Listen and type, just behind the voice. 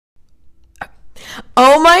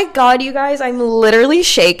Oh my God, you guys, I'm literally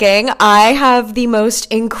shaking. I have the most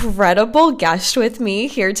incredible guest with me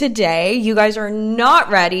here today. You guys are not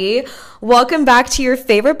ready. Welcome back to your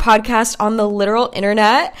favorite podcast on the literal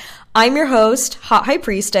internet. I'm your host, Hot High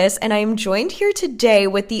Priestess, and I am joined here today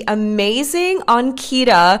with the amazing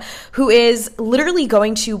Ankita, who is literally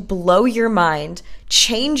going to blow your mind,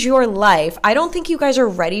 change your life. I don't think you guys are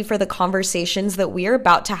ready for the conversations that we are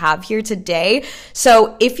about to have here today.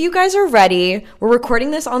 So if you guys are ready, we're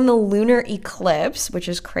recording this on the lunar eclipse, which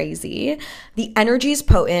is crazy. The energy is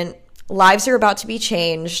potent. Lives are about to be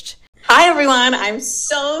changed. Hi, everyone. I'm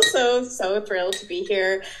so thrilled to be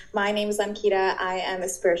here. My name is Ankita. I am a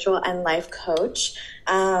spiritual and life coach.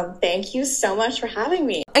 Thank you so much for having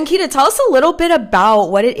me. Ankita, tell us a little bit about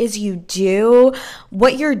what it is you do,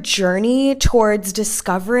 what your journey towards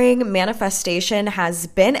discovering manifestation has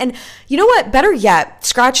been. And you know what? Better yet,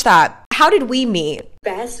 scratch that. How did we meet?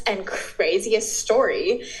 Best and craziest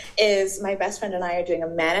story is my best friend and I are doing a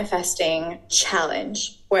manifesting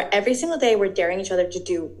challenge where every single day we're daring each other to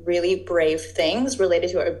do really brave things related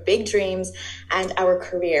to our big dreams and our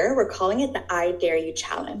career. We're calling it the I Dare You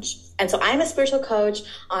Challenge. And so I'm a spiritual coach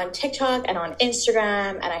on TikTok and on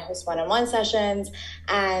Instagram, and I host one-on-one sessions.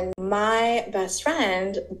 And my best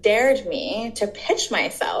friend dared me to pitch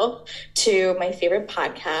myself to my favorite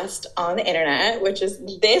podcast on the internet, which is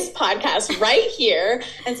this podcast right here.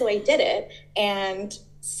 And so I did it. And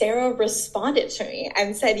Sarah responded to me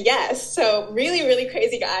and said yes. So really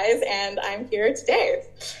crazy, guys. And I'm here today.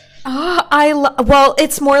 Well,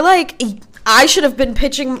 it's more like I should have been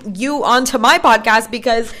pitching you onto my podcast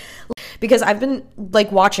because I've been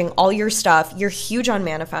like watching all your stuff. You're huge on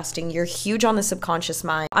manifesting. You're huge on the subconscious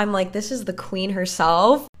mind. I'm like, this is the queen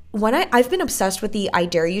herself. When I've been obsessed with the I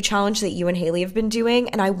Dare You challenge that you and Haley have been doing,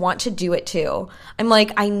 and I want to do it too. I'm like,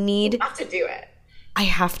 You have to do it. I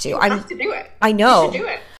have to. You have to do it. I know. You should do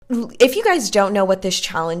it. If you guys don't know what this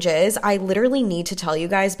challenge is, I literally need to tell you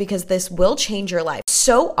guys because this will change your life.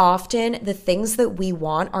 So often, the things that we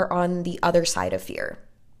want are on the other side of fear.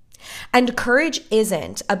 And courage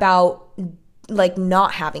isn't about like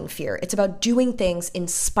not having fear. It's about doing things in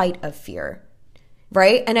spite of fear,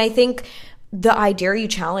 right? And I think the I Dare You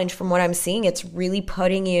challenge, from what I'm seeing, it's really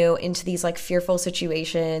putting you into these like fearful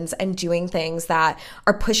situations and doing things that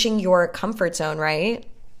are pushing your comfort zone, right?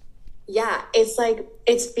 Yeah, it's like,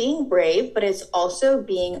 it's being brave, but it's also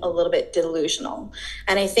being a little bit delusional.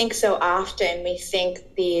 And I think so often we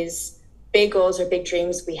think these big goals or big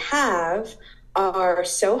dreams we have are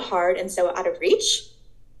so hard and so out of reach,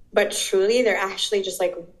 but truly they're actually just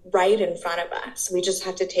like right in front of us. We just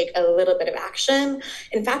have to take a little bit of action.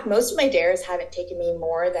 In fact, most of my dares haven't taken me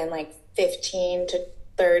more than like 15 to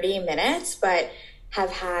 30 minutes, but have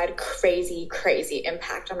had crazy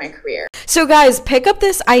impact on my career. So guys, pick up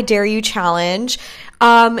this I Dare You challenge.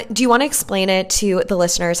 Do you want to explain it to the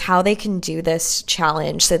listeners how they can do this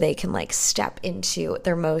challenge so they can like step into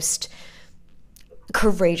their most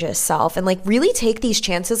courageous self and like really take these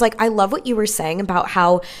chances? Like, I love what you were saying about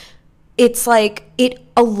how it's like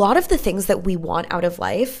a lot of the things that we want out of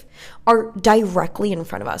life are directly in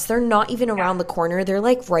front of us. They're not even around the corner. They're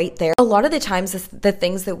like right there. A lot of the times the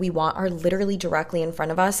things that we want are literally directly in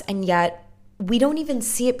front of us, and yet we don't even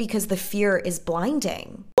see it because the fear is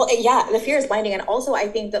blinding. Well, yeah, the fear is blinding. And also I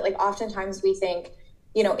think that like oftentimes we think,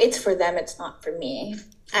 you know, it's for them, it's not for me.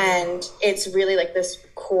 And it's really like this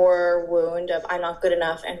core wound of I'm not good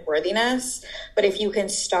enough and worthiness. But if you can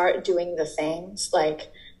start doing the things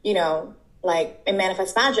like, you know, like in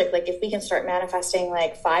Manifest Magic, like if we can start manifesting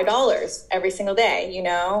like $5 every single day, you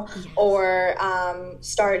know, yes. Or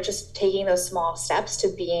start just taking those small steps to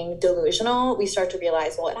being delusional, we start to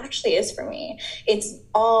realize, well, it actually is for me. It's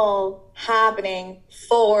all happening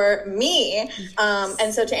for me. Yes.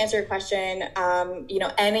 And so to answer your question, you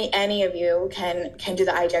know, any of you can do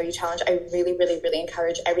the I Dare You challenge. I really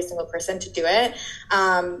encourage every single person to do it.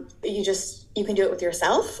 You can do it with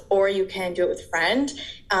yourself, or you can do it with a friend.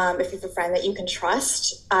 If you have a friend that you can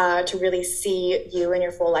trust to really see you in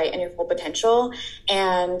your full light and your full potential.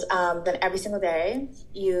 And then every single day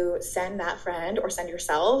you send that friend or send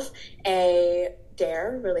yourself a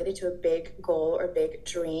dare related to a big goal or big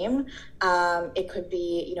dream. It could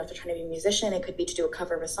be, you know, if they're trying to be a musician, it could be to do a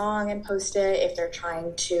cover of a song and post it. If they're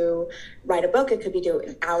trying to write a book, it could be do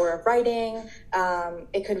an hour of writing.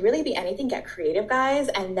 It could really be anything. Get creative, guys.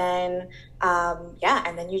 And then,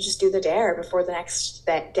 and then you just do the dare before the next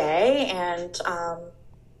day and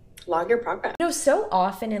log your progress. You know, so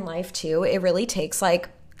often in life too, it really takes like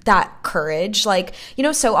that courage. Like, you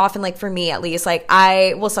know, so often, like for me at least, like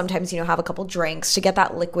I will sometimes, you know, have a couple drinks to get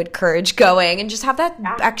that liquid courage going and just have that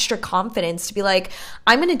extra confidence to be like,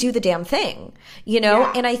 I'm going to do the damn thing, you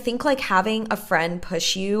know? And I think like having a friend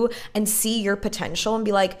push you and see your potential and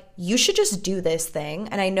be like, you should just do this thing.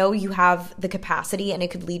 And I know you have the capacity and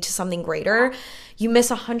it could lead to something greater. You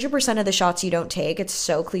miss 100% of the shots you don't take. It's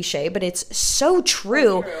so cliche, but it's so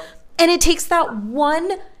true. And it takes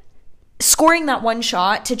scoring that one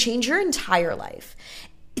shot to change your entire life,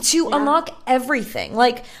 to unlock everything.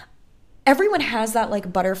 Like everyone has that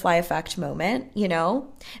like butterfly effect moment, you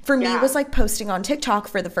know? For me, it was like posting on TikTok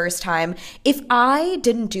for the first time. If I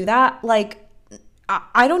didn't do that, like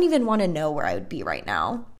I don't even want to know where I would be right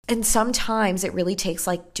now. And sometimes it really takes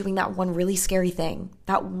like doing that one really scary thing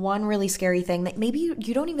that maybe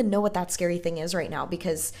you don't even know what that scary thing is right now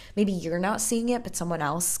because maybe you're not seeing it, but someone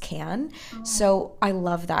else can. So I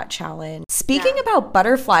love that challenge. Speaking about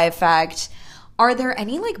butterfly effect, are there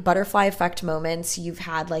any like butterfly effect moments you've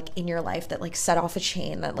had like in your life that like set off a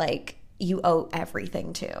chain that like you owe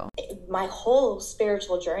everything to? My whole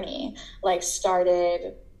spiritual journey like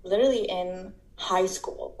started literally in high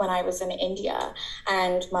school when I was in India,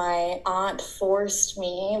 and my aunt forced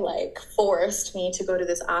me to go to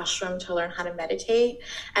this ashram to learn how to meditate.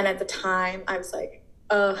 And at the time I was like,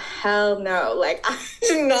 oh hell no, like I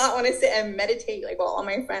do not want to sit and meditate like while all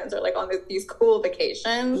my friends are like on these cool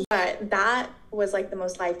vacations. But that was like the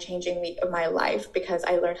most life-changing week of my life because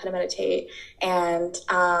I learned how to meditate, and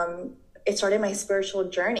it started my spiritual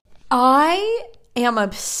journey. I am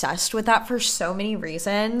obsessed with that for so many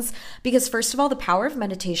reasons, because first of all, the power of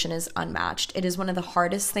meditation is unmatched. It is one of the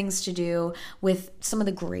hardest things to do with some of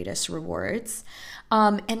the greatest rewards.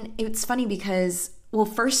 And it's funny because, well,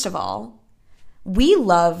 first of all, we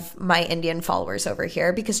love my Indian followers over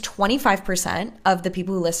here because 25% of the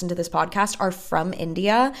people who listen to this podcast are from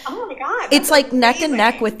India. Oh my God. It's like neck and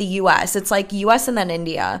neck with the US. It's like US and then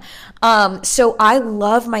India. So I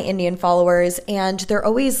love my Indian followers, and they're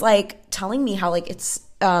always like telling me how like it's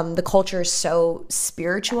the culture is so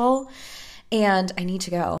spiritual, and I need to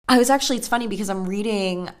go. It's funny because I'm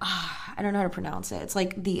reading, I don't know how to pronounce it. It's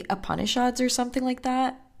like the Upanishads or something like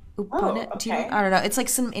that. Okay. I don't know. It's like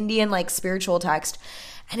some Indian like spiritual text,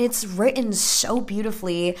 and it's written so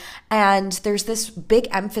beautifully. And there's this big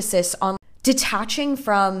emphasis on detaching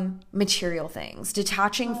from material things,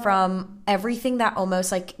 detaching from everything that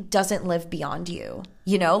almost like doesn't live beyond you.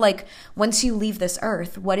 You know, like once you leave this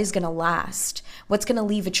earth, what is going to last? What's going to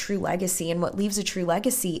leave a true legacy? And what leaves a true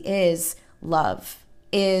legacy is love,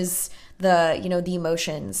 is the, you know, the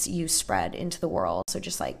emotions you spread into the world. So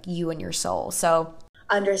just like you and your soul. So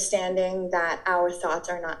understanding that our thoughts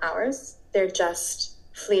are not ours. They're just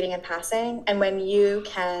fleeting and passing. And when you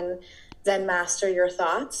can then master your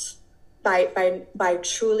thoughts by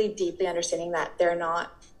truly deeply understanding that they're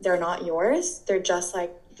not yours, they're just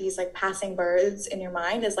like these like passing birds in your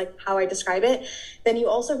mind, is like how I describe it, then you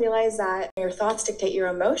also realize that your thoughts dictate your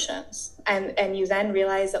emotions. And you then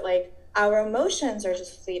realize that like our emotions are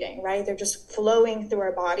just fleeting, right? They're just flowing through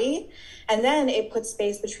our body. And then it puts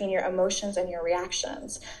space between your emotions and your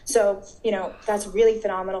reactions. So, you know, that's really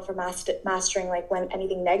phenomenal for mastering, like when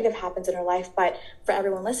anything negative happens in our life. But for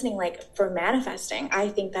everyone listening, like for manifesting, I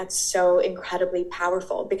think that's so incredibly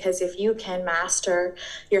powerful, because if you can master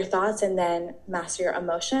your thoughts and then master your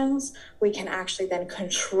emotions, we can actually then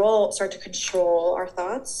start to control our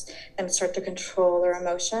thoughts and start to control our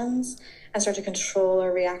emotions and start to control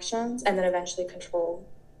our reactions, and then eventually control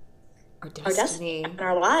our destiny and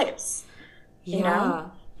our lives. You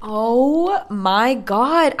know? Oh my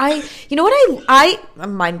God. I'm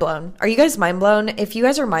mind blown. Are you guys mind blown? If you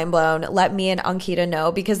guys are mind blown, let me and Ankita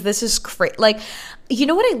know, because this is crazy. Like, you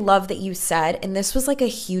know what I love that you said, and this was like a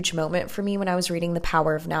huge moment for me when I was reading The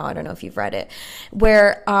Power of Now. I don't know if you've read it,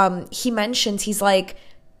 where he mentions, he's like,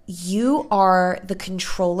 you are the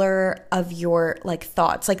controller of your like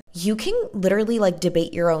thoughts. Like you can literally like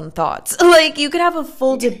debate your own thoughts. Like you could have a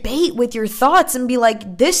full debate with your thoughts and be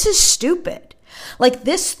like, this is stupid. Like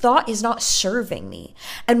this thought is not serving me.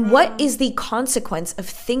 And what is the consequence of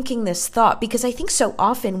thinking this thought? Because I think so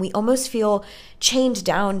often we almost feel chained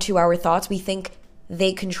down to our thoughts. We think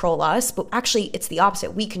they control us, but actually it's the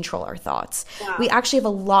opposite. We control our thoughts. Wow. We actually have a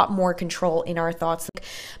lot more control in our thoughts. Like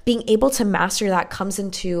being able to master that comes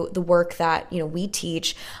into the work that, you know, we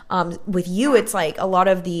teach. With you, it's like a lot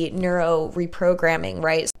of the neuro reprogramming,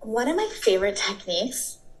 right? One of my favorite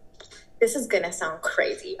techniques, this is gonna sound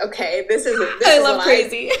crazy, okay? I love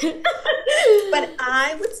crazy. But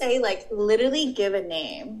I would say like literally give a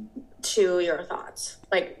name to your thoughts.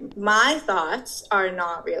 Like my thoughts are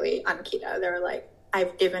not really Ankita. They're like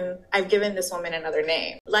I've given this woman another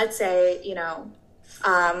name. Let's say, you know,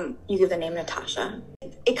 you give the name Natasha.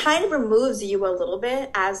 It kind of removes you a little bit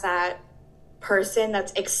as that person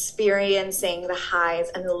that's experiencing the highs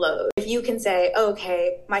and the lows. If you can say, oh,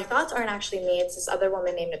 okay, my thoughts aren't actually me, it's this other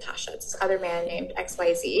woman named Natasha, it's this other man named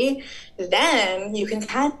XYZ, then you can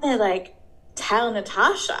kind of like tell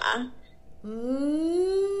Natasha,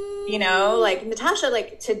 you know, like, Natasha,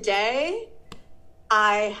 like, today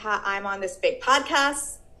I'm on this big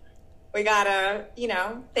podcast. We gotta, you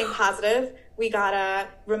know, think positive. We gotta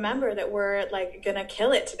remember that we're like gonna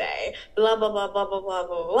kill it today. Blah, blah, blah, blah, blah, blah,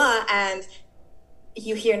 blah, blah. And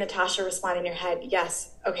you hear Natasha respond in your head,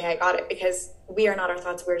 yes, okay, I got it. Because we are not our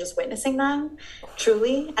thoughts, we're just witnessing them,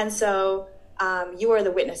 truly. And so you are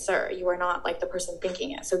the witnesser. You are not like the person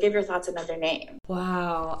thinking it. So give your thoughts another name.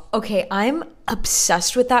 Wow. Okay, I'm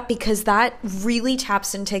obsessed with that because that really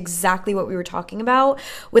taps into exactly what we were talking about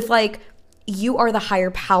with like, you are the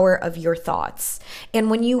higher power of your thoughts. And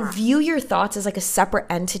when you view your thoughts as like a separate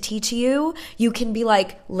entity to you, you can be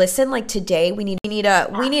like, listen, like today we need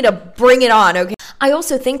to bring it on. Okay. I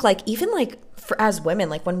also think like, even like as women,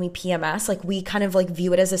 like when we PMS, like we kind of like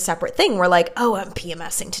view it as a separate thing. We're like, oh, I'm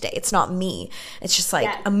PMSing today. It's not me. It's just like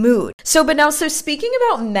a mood. So speaking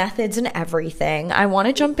about methods and everything, I want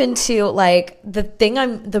to jump into like the thing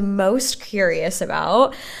I'm the most curious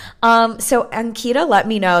about. So Ankita let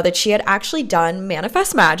me know that she had actually done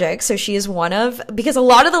Manifest Magic. So she is because a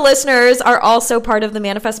lot of the listeners are also part of the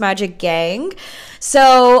Manifest Magic gang.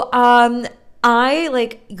 So, I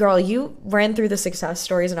like, girl, you ran through the success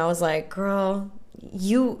stories and I was like, girl,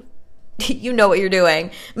 you know what you're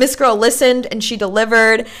doing. Miss Girl listened and she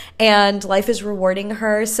delivered and life is rewarding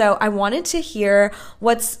her. So I wanted to hear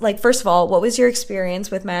what's like, first of all, what was your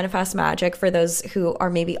experience with Manifest Magic for those who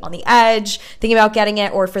are maybe on the edge, thinking about getting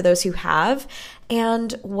it, or for those who have?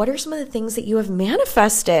 And what are some of the things that you have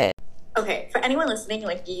manifested? Okay, for anyone listening,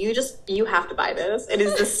 like you have to buy this. It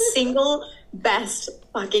is the single best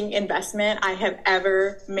fucking investment I have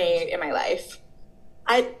ever made in my life.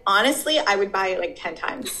 I would buy it like 10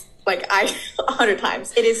 times, 100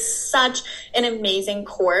 times. It is such an amazing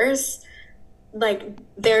course. Like,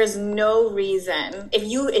 there's no reason, if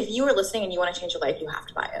you are listening and you want to change your life, you have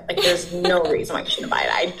to buy it. Like, there's no reason why you shouldn't buy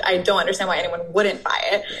it. I don't understand why anyone wouldn't buy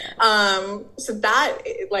it. Yeah. So that,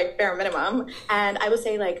 like, bare minimum. And I would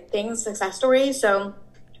say, like, success stories. So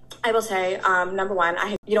I will say, number one,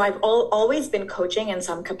 I've always been coaching in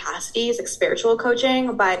some capacities, like spiritual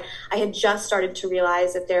coaching, but I had just started to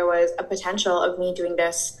realize that there was a potential of me doing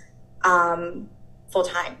this full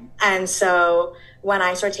time. And so when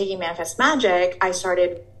I started taking Manifest Magic, I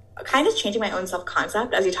started kind of changing my own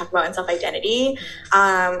self-concept, as you talk about, in self-identity.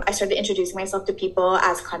 I started introducing myself to people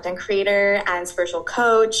as content creator and spiritual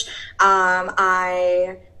coach.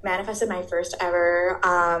 I manifested my first ever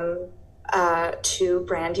 2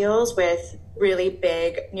 brand deals with really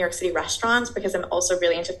big New York City restaurants, because I'm also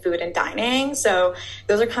really into food and dining. So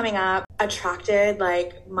those are coming up. Attracted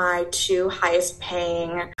like my 2 highest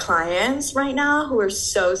paying clients right now, who are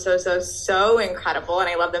so incredible, and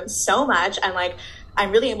I love them so much, and like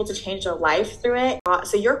I'm really able to change their life through it.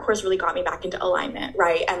 So your course really got me back into alignment,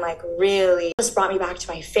 right? And like really just brought me back to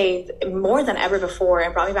my faith more than ever before,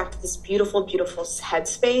 and brought me back to this beautiful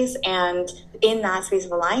headspace. And in that space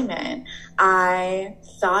of alignment, I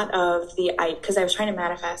thought of because I was trying to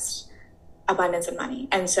manifest abundance and money.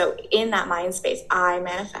 And so in that mind space, I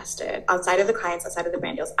manifested, outside of the clients, outside of the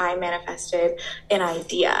brand deals, I manifested an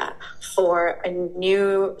idea for a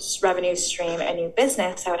new revenue stream, a new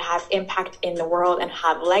business that would have impact in the world and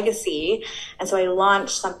have legacy. And so I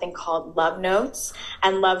launched something called Love Notes.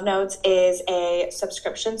 And Love Notes is a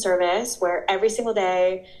subscription service where every single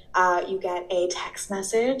day you get a text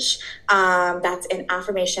message that's an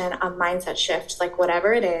affirmation, a mindset shift, like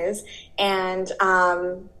whatever it is. And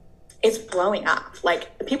it's blowing up.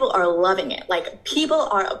 Like, people are loving it. Like, people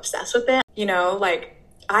are obsessed with it. You know, like,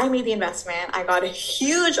 I made the investment. I got a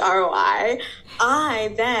huge ROI.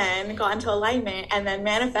 I then got into alignment and then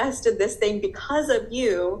manifested this thing because of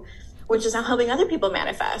you, which is now helping other people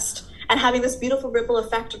manifest and having this beautiful ripple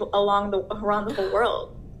effect around the whole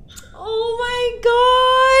world. Oh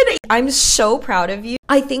my God. I'm so proud of you.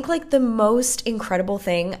 I think like the most incredible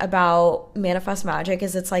thing about Manifest Magic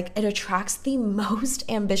is it's like it attracts the most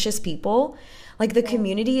ambitious people. Like, the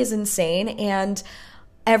community is insane, and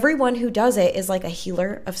everyone who does it is like a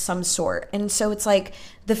healer of some sort. And so it's like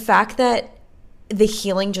the fact that the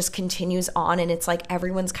healing just continues on, and it's like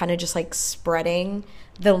everyone's kind of just like spreading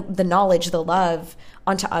the knowledge, the love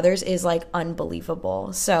onto others is like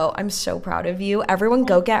unbelievable. So I'm so proud of you. Everyone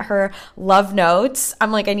go get her Love Notes.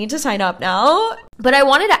 I'm like, I need to sign up now. But I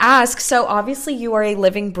wanted to ask, so obviously you are a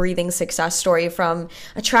living, breathing success story, from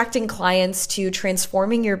attracting clients to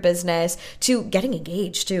transforming your business to getting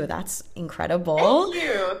engaged too. That's incredible.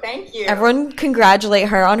 Thank you. Everyone congratulate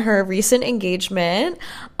her on her recent engagement.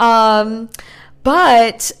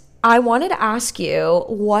 But I wanted to ask you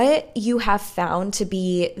what you have found to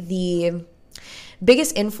be the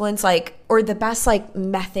biggest influence, like, or the best like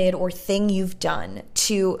method or thing you've done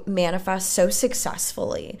to manifest so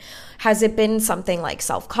successfully. Has it been something like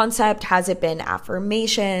self-concept? Has it been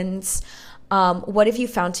affirmations? What have you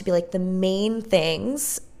found to be like the main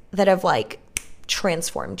things that have like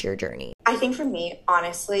transformed your journey? I think for me,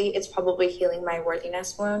 honestly, it's probably healing my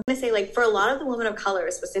worthiness wound. I'm gonna say, like, for a lot of the women of color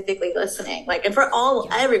specifically listening, like, and for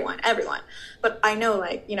everyone, but I know,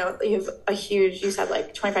 like, you know, you have a huge, you said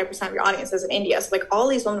like 25% of your audience is in India. So like all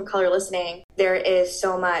these women of color listening, there is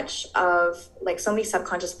so much of like so many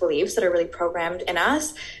subconscious beliefs that are really programmed in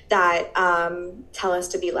us that tell us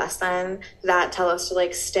to be less than, that tell us to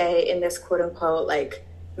like stay in this quote unquote like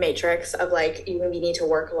matrix of like we need to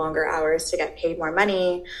work longer hours to get paid more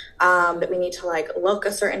money, that we need to like look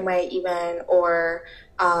a certain way even, or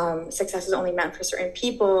success is only meant for certain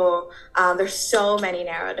people. There's so many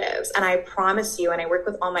narratives, and I promise you, and I work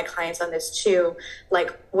with all my clients on this too,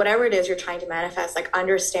 like whatever it is you're trying to manifest, like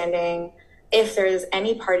understanding if there's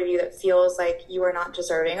any part of you that feels like you are not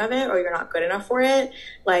deserving of it or you're not good enough for it,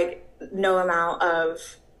 like no amount of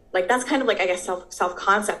like, that's kind of like, I guess,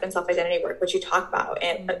 self-concept and self-identity work, which you talk about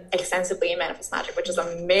extensively in Manifest Magic, which is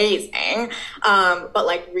amazing. But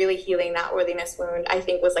like really healing that worthiness wound, I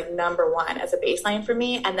think was like number one as a baseline for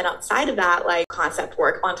me. And then outside of that, like concept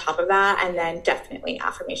work on top of that. And then definitely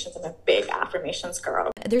affirmations. I'm a big affirmations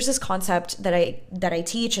girl. There's this concept that I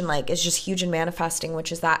teach and like is just huge in manifesting,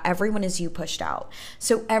 which is that everyone is you pushed out.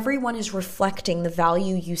 So everyone is reflecting the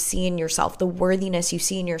value you see in yourself, the worthiness you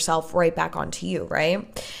see in yourself right back onto you,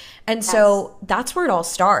 right? And so that's where it all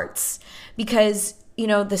starts, because, you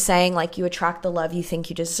know, the saying like you attract the love you think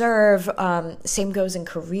you deserve, same goes in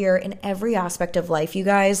career, in every aspect of life, you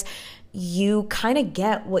guys, you kind of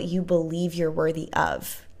get what you believe you're worthy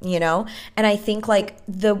of, you know? And I think like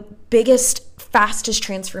the biggest, fastest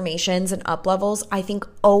transformations and up levels, I think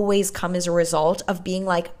always come as a result of being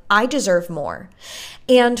like, I deserve more.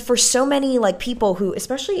 And for so many like people who,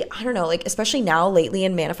 especially, I don't know, like especially now lately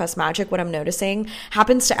in Manifest Magic, what I'm noticing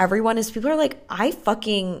happens to everyone is people are like, I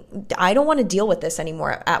don't want to deal with this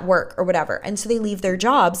anymore at work or whatever. And so they leave their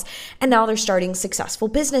jobs and now they're starting successful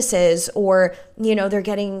businesses, or, you know, they're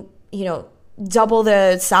getting, you know, double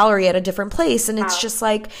the salary at a different place. And it's just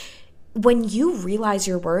like, when you realize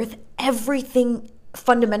your worth, everything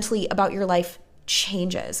fundamentally about your life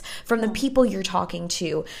changes, from the people you're talking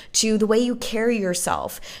to the way you carry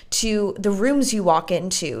yourself, to the rooms you walk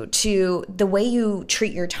into, to the way you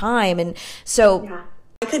treat your time. And so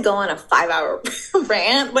I could go on a 5-hour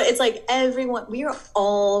rant, but it's like we are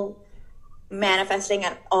all manifesting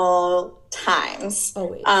at all times.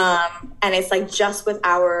 Always. And it's like just with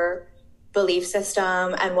our belief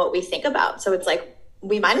system and what we think about. So it's like,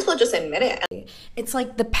 we might as well just admit it. It's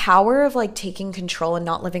like the power of like taking control and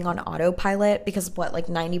not living on autopilot, because like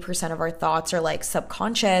 90% of our thoughts are like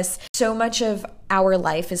subconscious. So much of our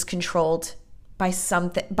life is controlled by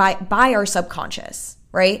something, by our subconscious,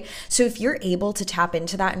 right? So if you're able to tap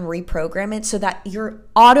into that and reprogram it so that you're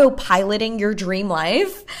autopiloting your dream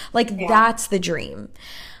life, like that's the dream,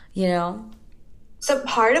 you know? So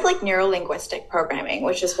part of like neuro-linguistic programming,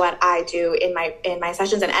 which is what I do in my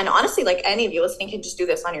sessions, and honestly, like any of you listening can just do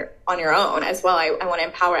this on your own as well. I want to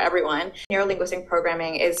empower everyone. Neuro-linguistic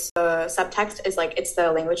programming is, the subtext is like, it's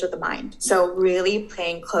the language of the mind. So really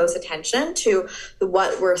paying close attention to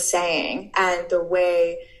what we're saying and the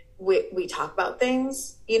way we talk about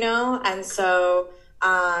things, you know? And so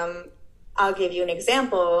I'll give you an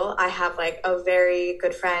example. I have like a very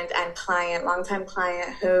good friend and client, longtime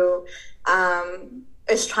client, who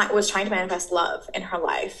was trying to manifest love in her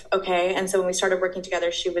life. Okay. And so when we started working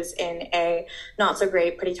together, she was in a not so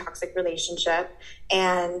great, pretty toxic relationship.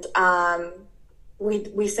 And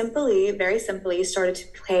we simply, very simply started to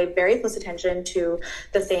pay very close attention to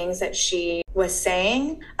the things that she was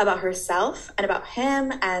saying about herself and about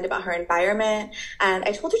him and about her environment. And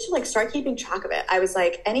I told her to like start keeping track of it. I was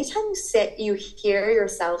like, anytime you hear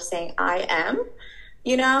yourself saying, I am,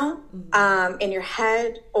 you know, in your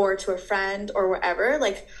head or to a friend or wherever,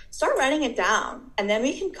 like start writing it down. And then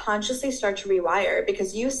we can consciously start to rewire,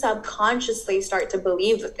 because you subconsciously start to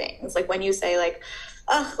believe the things. Like when you say like,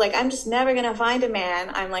 ugh, like I'm just never going to find a man.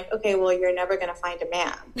 I'm like, okay, well, you're never going to find a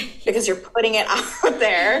man because you're putting it out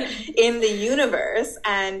there in the universe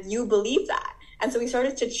and you believe that. And so we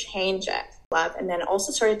started to change it, love, and then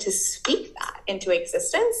also started to speak that into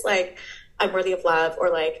existence, like I'm worthy of love, or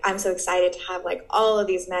like I'm so excited to have like all of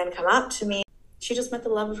these men come up to me. She just met the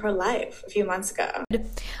love of her life a few months ago.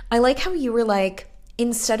 I like how you were like,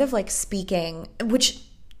 instead of like speaking, which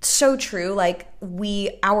so true, like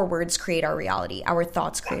our words create our reality, our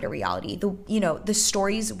thoughts create a reality. The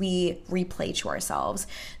stories we replay to ourselves,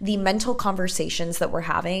 the mental conversations that we're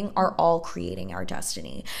having are all creating our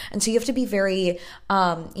destiny. And so you have to be very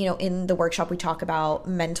in the workshop we talk about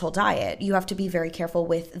mental diet. You have to be very careful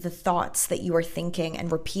with the thoughts that you are thinking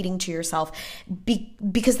and repeating to yourself,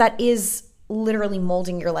 because that is literally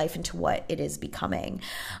molding your life into what it is becoming.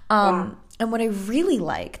 And what I really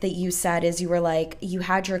like that you said is you were like, you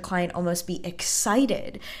had your client almost be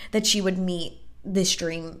excited that she would meet this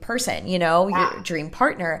dream person, your dream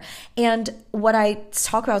partner. And what I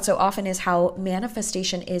talk about so often is how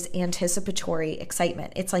manifestation is anticipatory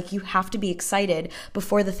excitement. It's like you have to be excited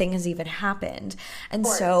before the thing has even happened. And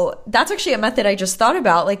so that's actually a method I just thought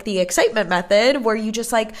about, like the excitement method, where you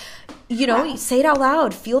just like, you say it out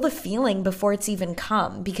loud, feel the feeling before it's even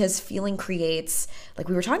come, because feeling creates, like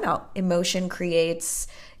we were talking about, emotion creates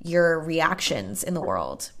your reactions in the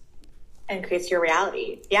world. And creates your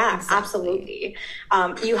reality. Yeah, exactly. Absolutely.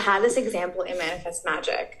 You had this example in Manifest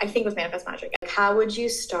Magic. I think it was Manifest Magic. How would you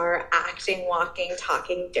start acting, walking,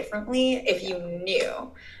 talking differently if you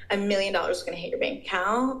knew $1 million was going to hit your bank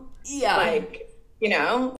account? Yeah.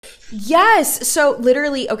 Yes. So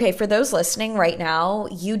literally, okay, for those listening right now,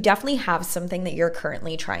 you definitely have something that you're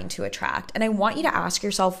currently trying to attract. And I want you to ask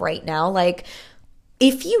yourself right now, like,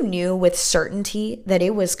 if you knew with certainty that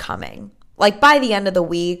it was coming, like by the end of the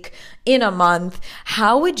week, in a month,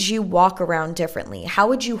 how would you walk around differently? How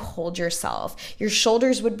would you hold yourself? Your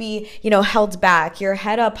shoulders would be, held back, your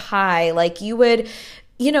head up high. Like you would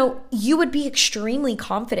be extremely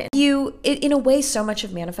confident. In a way, so much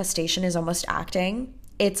of manifestation is almost acting.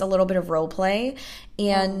 It's a little bit of role play.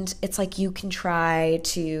 And it's like you can try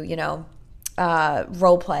to,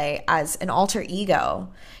 role play as an alter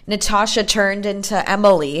ego. Natasha turned into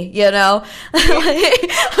Emily, like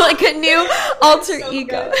a new alter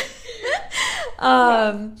ego.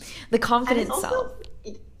 The confident self.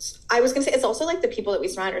 I was gonna say, it's also like the people that we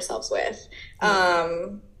surround ourselves with.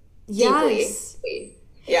 Yes. Deeply.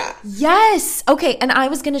 Yeah. Yes. Okay. And I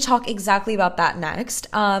was going to talk exactly about that next.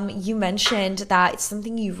 You mentioned that it's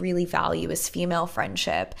something you really value is female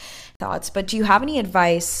friendship thoughts, but do you have any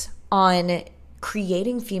advice on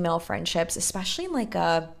creating female friendships, especially in like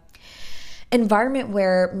a environment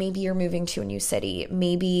where maybe you're moving to a new city,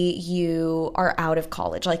 maybe you are out of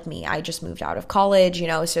college like me. I just moved out of college,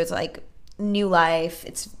 so it's like new life.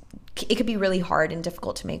 It could be really hard and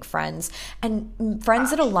difficult to make friends, and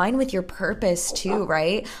friends that align with your purpose too,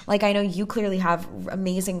 right? Like I know you clearly have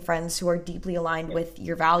amazing friends who are deeply aligned with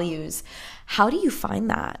your values. How do you find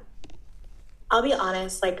that? I'll be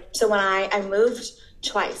honest, so when I moved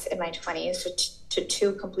twice in my 20s to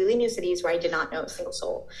two completely new cities where I did not know a single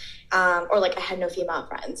soul, or like I had no female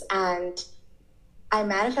friends, and I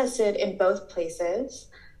manifested in both places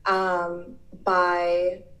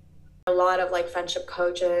by a lot of like friendship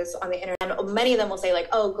coaches on the internet. And many of them will say like,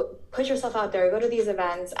 oh, put yourself out there, go to these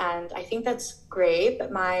events. And I think that's great,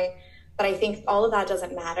 but I think all of that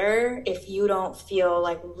doesn't matter if you don't feel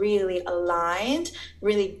like really aligned,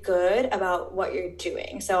 really good about what you're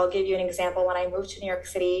doing. So I'll give you an example. When I moved to New York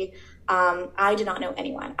City, I did not know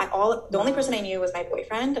anyone. The only person I knew was my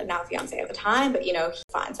boyfriend, now fiance at the time, but he's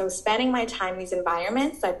fun. So I was spending my time in these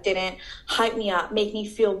environments that didn't hype me up, make me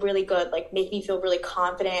feel really good, like make me feel really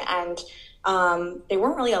confident, and they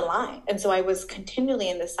weren't really aligned. And so I was continually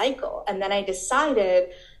in this cycle. And then I decided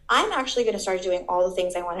I'm actually going to start doing all the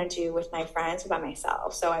things I want to do with my friends by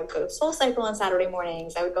myself. So I would go to SoulCycle on Saturday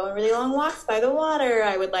mornings. I would go on really long walks by the water.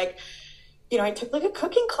 I would I took like a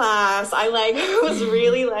cooking class. I was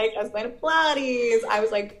really I was going to Pilates. I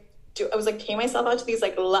was taking myself out to these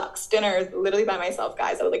luxe dinners literally by myself,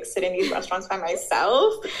 guys. I would sit in these restaurants by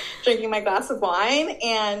myself, drinking my glass of wine.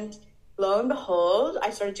 And lo and behold, I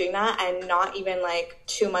started doing that. And not even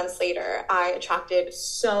 2 months later, I attracted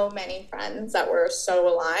so many friends that were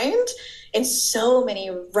so aligned in so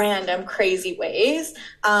many random, crazy ways.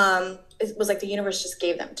 It was the universe just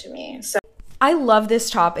gave them to me. So I love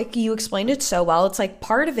this topic. You explained it so well. It's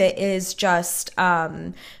part of it is just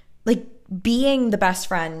being the best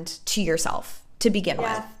friend to yourself to begin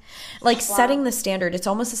with. Setting the standard. It's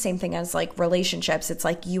almost the same thing as relationships. It's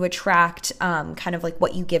you attract kind of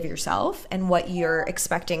what you give yourself and what you're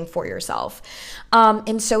expecting for yourself.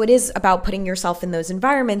 And so it is about putting yourself in those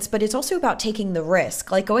environments, but it's also about taking the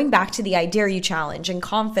risk. Going back to the I Dare You challenge and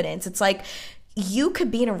confidence. It's you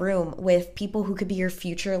could be in a room with people who could be your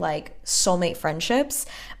future like soulmate friendships,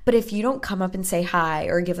 but if you don't come up and say hi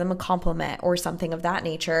or give them a compliment or something of that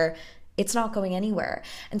nature, it's not going anywhere.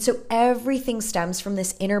 And so everything stems from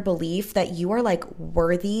this inner belief that you are like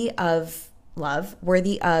worthy of love,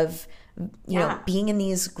 worthy of, you know, being in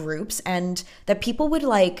these groups, and that people would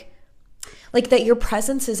like that your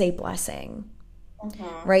presence is a blessing,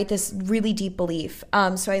 right? This really deep belief.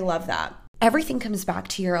 So I love that. Everything comes back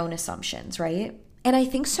to your own assumptions, right? And I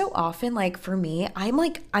think so often, like for me, I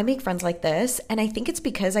make friends like this, and I think it's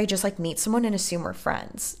because I just like meet someone and assume we're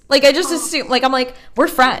friends. Like I just assume, like I'm like, we're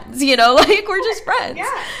friends, you know, like we're just friends.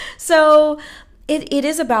 Yeah. So it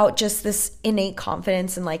is about just this innate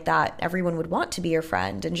confidence and like that everyone would want to be your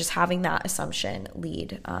friend, and just having that assumption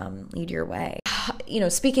lead your way. You know,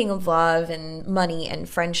 speaking of love and money and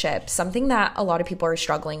friendship, something that a lot of people are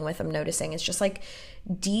struggling with, I'm noticing, is just like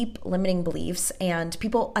deep limiting beliefs. And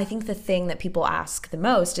people, I think the thing that people ask the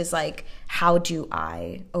most is like, how do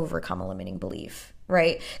I overcome a limiting belief,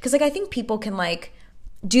 right? Because like I think people can like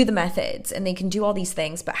do the methods and they can do all these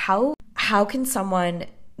things, but how can someone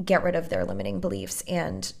get rid of their limiting beliefs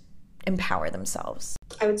and empower themselves?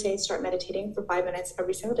 I would say start meditating for 5 minutes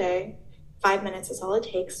every single day. 5 minutes is all it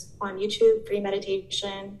takes on YouTube, free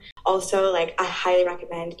meditation. Also, like I highly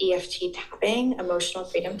recommend EFT tapping, emotional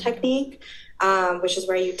freedom technique, which is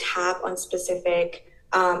where you tap on specific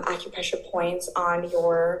acupressure points on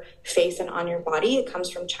your face and on your body. It comes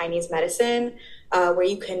from Chinese medicine, where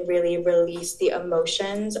you can really release the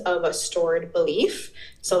emotions of a stored belief.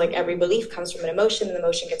 So like every belief comes from an emotion, and the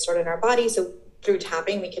emotion gets stored in our body. So through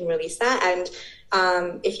tapping, we can release that. And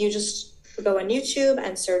if you just go on YouTube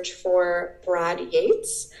and search for Brad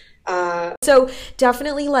Yates. So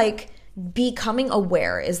definitely like becoming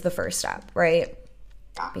aware is the first step, right?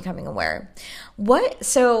 Yeah. Becoming aware.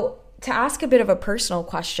 So to ask a bit of a personal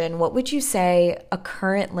question, what would you say a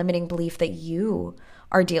current limiting belief that you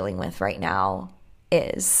are dealing with right now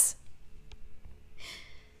is?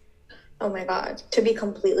 Oh my God. To be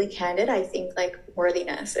completely candid, I think like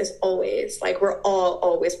worthiness is always like, we're all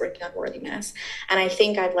always working on worthiness. And I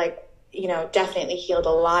think I've like, you know, definitely healed a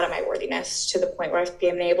lot of my worthiness to the point where I've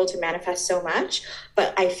been able to manifest so much,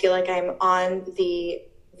 but I feel like I'm on the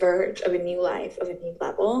verge of a new life, of a new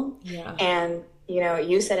level. Yeah. And, you know,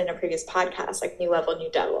 you said in a previous podcast, like new level,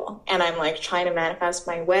 new devil. And I'm like trying to manifest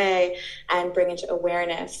my way and bring into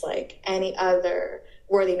awareness, like any other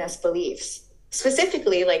worthiness beliefs.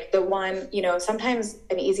 Specifically, like the one, you know, sometimes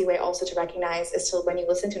an easy way also to recognize is to, when you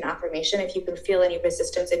listen to an affirmation, if you can feel any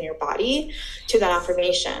resistance in your body to that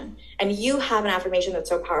affirmation, and you have an affirmation that's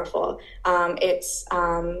so powerful, it's,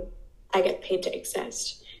 I get paid to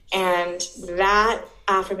exist. And that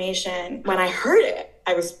affirmation, when I heard it,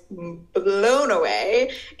 I was blown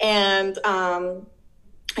away. And,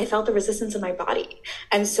 I felt the resistance in my body.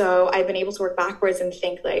 And so I've been able to work backwards and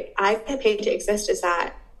think like, I get paid to exist. Is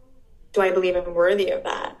that, do I believe I'm worthy of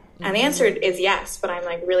that? Mm-hmm. And the answer is yes, but I'm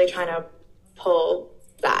like really trying to pull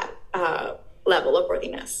that level of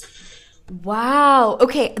worthiness. Wow.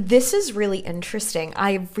 Okay. This is really interesting.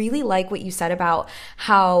 I really like what you said about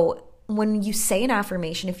how when you say an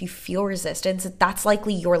affirmation, if you feel resistance, that's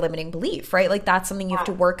likely your limiting belief, right? Like that's something you have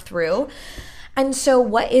to work through. And so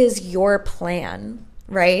what is your plan,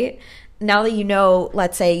 right? Now that you know,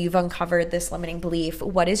 let's say you've uncovered this limiting belief,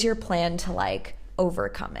 what is your plan to like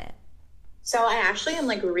overcome it? So I actually am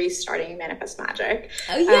like restarting Manifest Magic.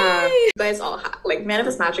 Oh, yay! But it's all like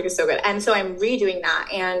Manifest Magic is so good. And so I'm redoing that.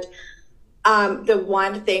 And the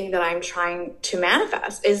one thing that I'm trying to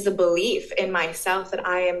manifest is the belief in myself that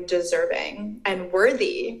I am deserving and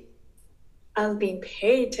worthy of being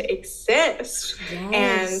paid to exist.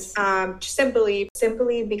 Yes. And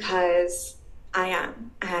simply because I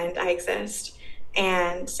am and I exist.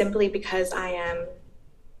 And simply because I am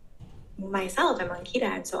myself, I'm Ankita,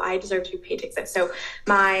 and so I deserve to be paid to exist. So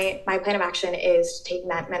my plan of action is to take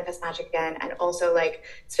Manifest Magic again, and also like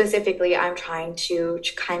specifically I'm trying to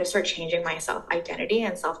kind of start changing my self-identity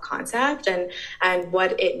and self-concept and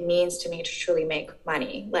what it means to me to truly make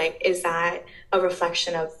money. Like, is that a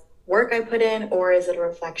reflection of work I put in, or is it a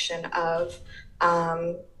reflection of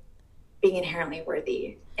being inherently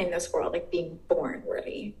worthy in this world, like being born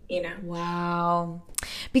worthy, you know? Wow.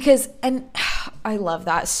 Because, and I love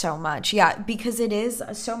that so much. Yeah, because it is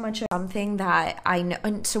so much something that I know.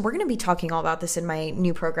 And so we're going to be talking all about this in my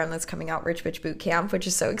new program that's coming out, Rich Bitch Boot Camp, which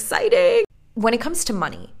is so exciting. When it comes to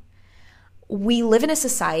money, we live in a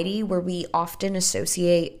society where we often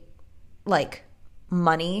associate like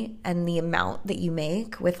money and the amount that you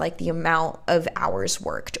make with like the amount of hours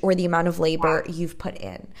worked or the amount of labor you've put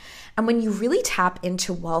in. And when you really tap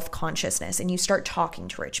into wealth consciousness and you start talking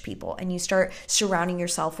to rich people and you start surrounding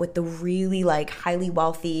yourself with the really like highly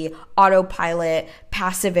wealthy, autopilot,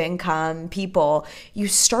 passive income people, you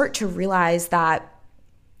start to realize that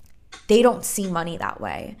they don't see money that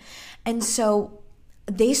way. And so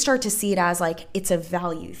they start to see it as like it's a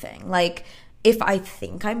value thing. Like if I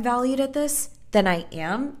think I'm valued at this, then I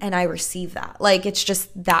am, and I receive that. Like it's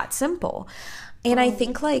just that simple. And I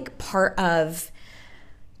think like part of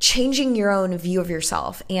changing your own view of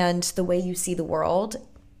yourself and the way you see the world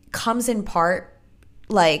comes in part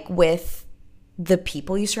like with the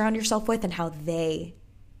people you surround yourself with and how they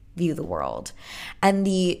view the world and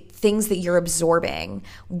the things that you're absorbing.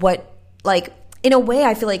 What like in a way,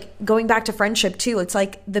 I feel like going back to friendship too, it's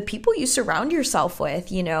like the people you surround yourself with,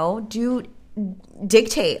 you know, do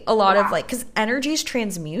dictate a lot of like, because energy is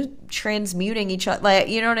transmuting each other, like,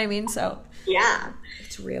 you know what I mean? So yeah,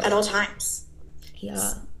 it's real at all times.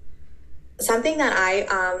 Yeah. Something that I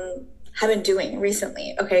have been doing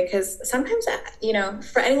recently, okay, because sometimes, you know,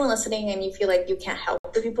 for anyone listening and you feel like you can't help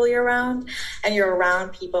the people you're around and you're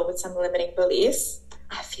around people with some limiting beliefs,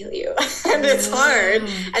 I feel you. And it's hard.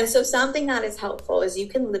 And so something that is helpful is you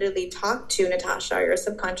can literally talk to Natasha, your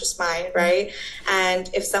subconscious mind, right? And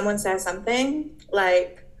if someone says something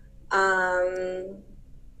like,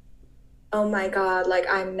 oh my God, like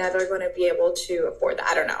I'm never going to be able to afford that.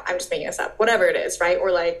 I don't know. I'm just making this up. Whatever it is, right?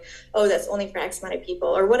 Or like, oh, that's only for X amount of people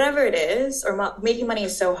or whatever it is. Or making money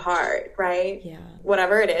is so hard, right? Yeah.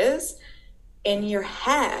 Whatever it is in your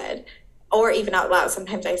head or even out loud.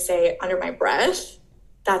 Sometimes I say under my breath,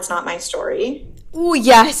 that's not my story. Oh,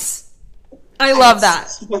 yes. I love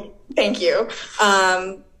that. Thank you.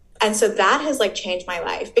 And so that has like changed my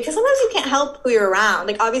life because sometimes you can't help who you're around.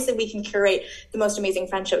 Like obviously we can curate the most amazing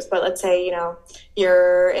friendships, but let's say, you know,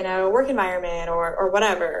 you're in a work environment or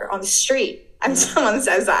whatever on the street and someone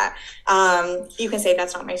says that, you can say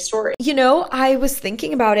that's not my story. You know, I was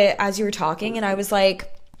thinking about it as you were talking and I was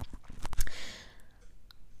like,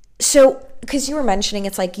 so, because you were mentioning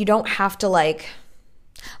it's like you don't have to like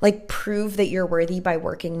prove that you're worthy by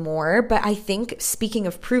working more. But I think speaking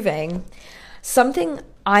of proving, something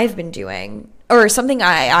I've been doing or something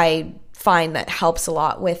I find that helps a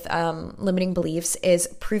lot with limiting beliefs is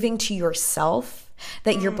proving to yourself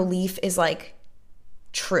that your belief is like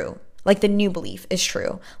true. Like the new belief is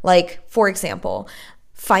true. Like, for example,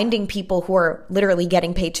 finding people who are literally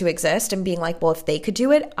getting paid to exist and being like, well, if they could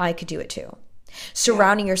do it, I could do it too.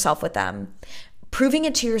 Surrounding yourself with them, proving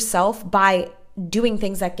it to yourself by doing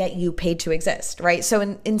things that get you paid to exist, right?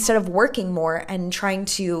 So instead of working more and trying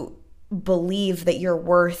to believe that you're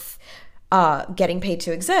worth getting paid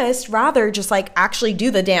to exist, rather just like actually do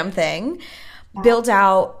the damn thing, build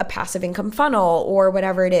out a passive income funnel or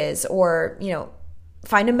whatever it is, or, you know,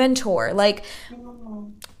 find a mentor, like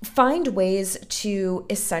find ways to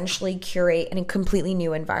essentially curate in a completely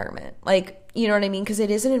new environment. Like, you know what I mean? Because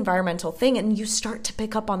it is an environmental thing and you start to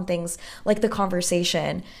pick up on things like the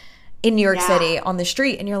conversation in New York City on the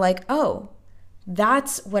street and you're like, oh,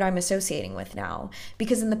 that's what I'm associating with now.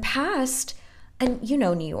 Because in the past, and you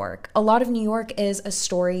know New York, a lot of New York is a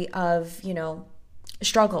story of, you know,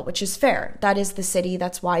 struggle, which is fair. That is the city.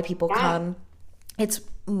 That's why people come. I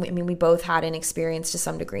mean, we both had an experience to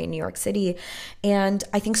some degree in New York City. And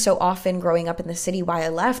I think so often growing up in the city, why I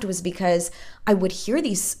left was because I would hear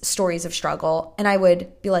these stories of struggle and I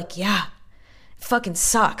would be like, yeah, it fucking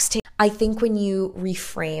sucks. I think when you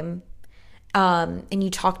reframe and you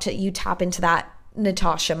tap into that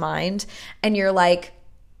Natasha mind and you're like,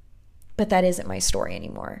 but that isn't my story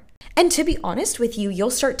anymore. And to be honest with you,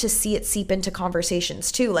 you'll start to see it seep into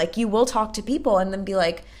conversations too. Like you will talk to people and then be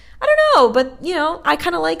like, I don't know, but you know, I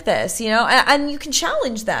kind of like this, you know, and you can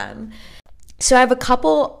challenge them. So I have a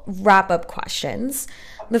couple wrap-up questions.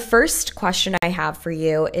 The first question I have for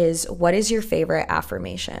you is, what is your favorite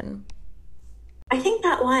affirmation? I think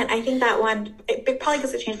that one, it probably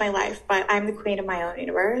because it changed my life, but I'm the queen of my own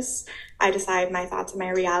universe. I decide my thoughts and my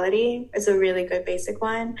reality is a really good basic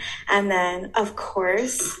one. And then, of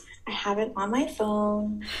course, I have it on my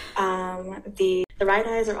phone. The right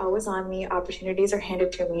eyes are always on me. Opportunities are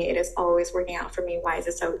handed to me. It is always working out for me. Why is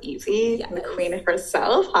it so easy? Yes. The queen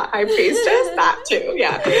herself, high priestess, that too.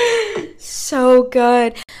 Yeah. So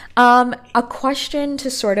good. A question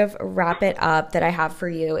to sort of wrap it up that I have for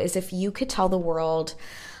you is if you could tell the world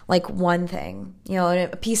like one thing, you know,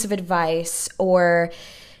 a piece of advice, or,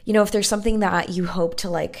 you know, if there's something that you hope to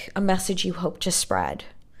like, a message you hope to spread,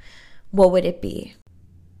 what would it be?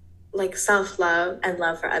 Like self-love and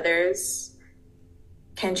love for others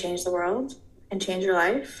can change the world. and change your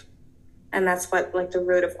life. And that's what like the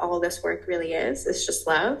root of all this work really is. It's just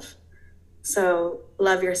love. So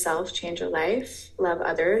love yourself, change your life. Love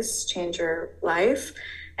others, change your life.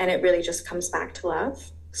 And it really just comes back to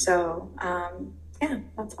love. So yeah,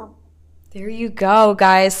 that's all. There you go,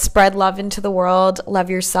 guys. Spread love into the world. Love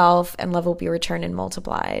yourself, and love will be returned and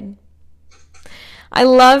multiplied. I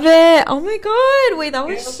love it. Oh my God. Wait, that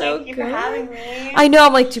was so good. Thank you for having me. I know.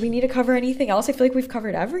 I'm like, do we need to cover anything else? I feel like we've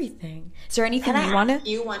covered everything. Is there anything you want to? Can I ask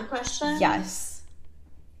you one question? Yes.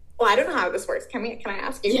 Well, I don't know how this works. Can I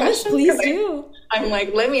ask you questions? Yes, please do. I'm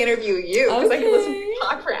like, let me interview you because I can listen to you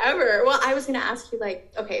talk forever. Well, I was going to ask you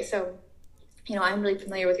like, okay, so, you know, I'm really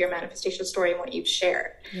familiar with your manifestation story and what you've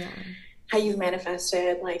shared. Yeah. How you've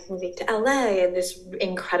manifested like moving to LA and this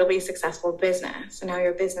incredibly successful business. And now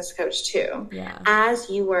you're a business coach too. Yeah. As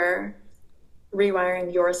you were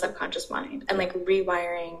rewiring your subconscious mind and like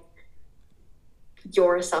rewiring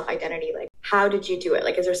your self-identity, like how did you do it?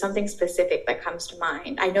 Like, is there something specific that comes to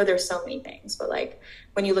mind? I know there's so many things, but like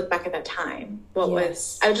when you look back at that time, I would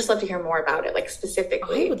just love to hear more about it, like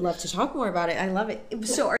specifically. I would love to talk more about it. I love it. It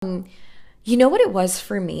was so, you know what it was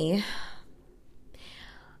for me?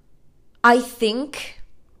 I think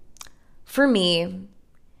for me,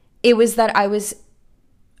 it was that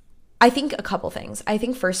I think a couple things. I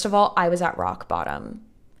think first of all, I was at rock bottom.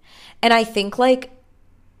 And I think like,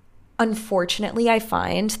 unfortunately, I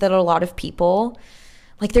find that a lot of people,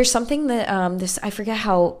 like there's something that I forget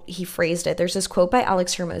how he phrased it. There's this quote by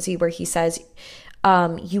Alex Hormozi where he says,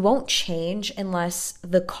 you won't change unless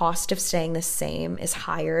the cost of staying the same is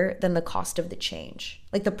higher than the cost of the change.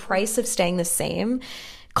 Like the price of staying the same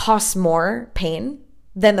costs more pain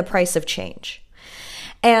than the price of change.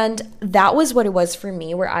 And that was what it was for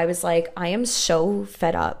me, where I was like, I am so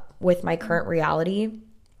fed up with my current reality.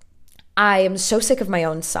 I am so sick of my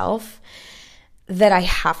own self that I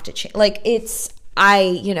have to change. Like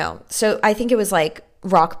so I think it was like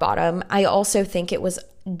rock bottom. I also think it was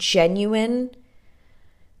genuine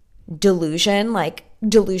delusion, like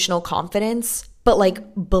delusional confidence, but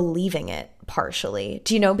like believing it partially.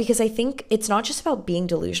 Do you know? Because I think it's not just about being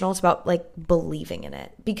delusional, it's about like believing in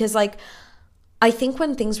it. Because like I think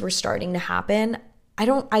when things were starting to happen,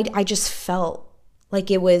 I just felt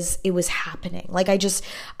like it was happening. Like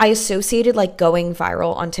I associated like going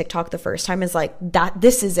viral on TikTok the first time as like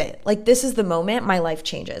this is it. Like this is the moment my life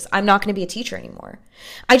changes. I'm not going to be a teacher anymore.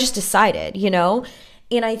 I just decided, you know?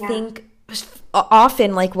 And I think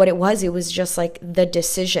often like what it was just like the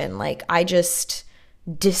decision. Like I just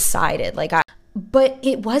decided but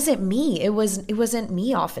it wasn't me. It wasn't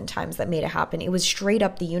me oftentimes that made it happen. It was straight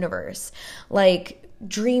up the universe. Like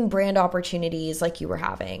dream brand opportunities like you were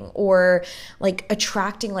having, or like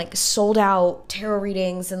attracting like sold out tarot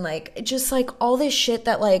readings and like just like all this shit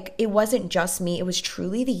that like it wasn't just me, it was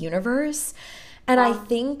truly the universe. And I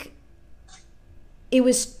think it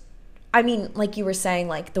was, I mean, like you were saying,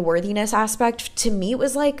 like the worthiness aspect, to me it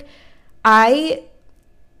was like I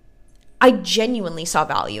genuinely saw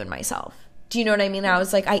value in myself. Do you know what I mean? I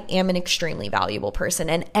was like, I am an extremely valuable person,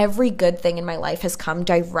 and every good thing in my life has come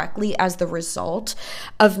directly as the result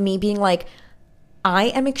of me being like, I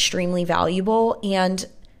am extremely valuable, and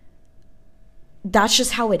that's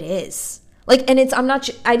just how it is. Like, and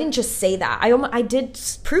I didn't just say that. I did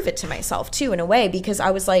prove it to myself too, in a way, because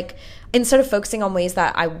I was like, instead of focusing on ways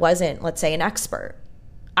that I wasn't, let's say, an expert,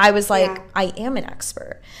 I was like, I am an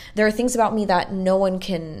expert. There are things about me that no one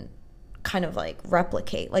can kind of like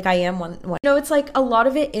replicate. Like I am one. You know, it's like a lot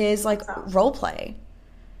of it is like role play.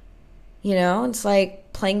 You know, it's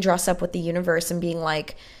like playing dress up with the universe and being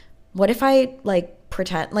like, what if I like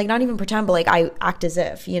pretend, like not even pretend, but like I act as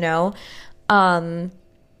if, you know? I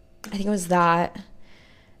think it was that.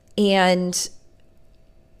 And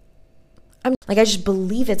I'm like, I just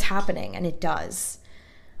believe it's happening, and it does.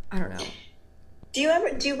 I don't know. Do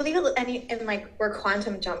you believe in like we're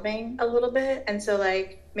quantum jumping a little bit? And so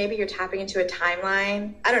like maybe you're tapping into a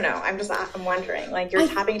timeline. I don't know. I'm wondering, like you're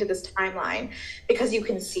tapping into this timeline because you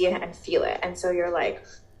can see it and feel it. And so you're like,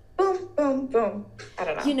 boom, boom, boom. I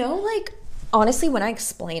don't know. You know, like honestly, when I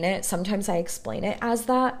explain it, sometimes I explain it as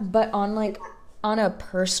that. But on a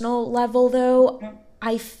personal level though,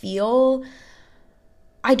 I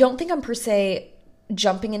don't think I'm per se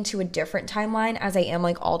jumping into a different timeline as I am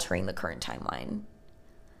like altering the current timeline.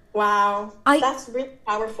 Wow. That's really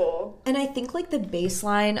powerful. And I think like the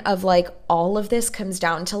baseline of like all of this comes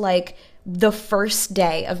down to like the first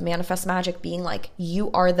day of Manifest Magic being like,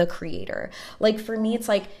 you are the creator. Like for me, it's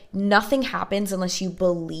like nothing happens unless you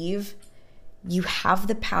believe you have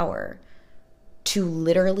the power to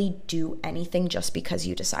literally do anything just because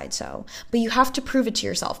you decide so. But you have to prove it to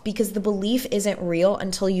yourself, because the belief isn't real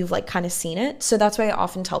until you've like kind of seen it. So that's why I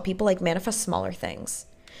often tell people, like, manifest smaller things.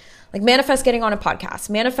 Like, manifest getting on a podcast,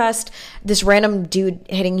 manifest this random dude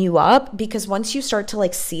hitting you up, because once you start to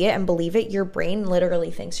like see it and believe it, your brain literally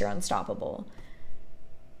thinks you're unstoppable.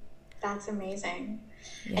 That's amazing.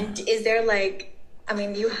 Yeah. And is there like, I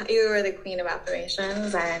mean, you are the queen of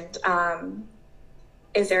affirmations, and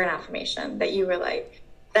is there an affirmation that you were like,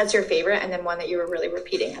 that's your favorite, and then one that you were really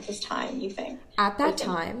repeating at this time, you think? At that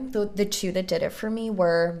time, the two that did it for me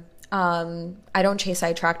were, I don't chase, I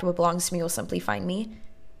attract. What belongs to me will simply find me.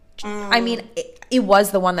 I mean, it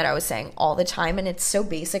was the one that I was saying all the time, and it's so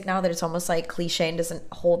basic now that it's almost like cliche and doesn't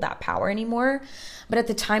hold that power anymore. But at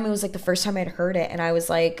the time, it was like the first time I'd heard it, and I was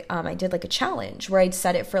like, I did like a challenge where I'd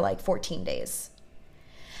said it for like 14 days.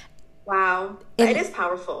 Wow. It is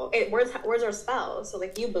powerful. Words are spells. So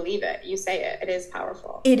like, you believe it, you say it, it is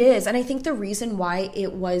powerful. It is. And I think the reason why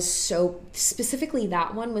it was so, specifically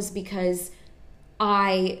that one, was because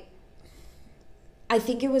I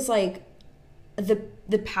think it was like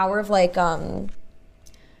the power of like,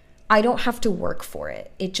 I don't have to work for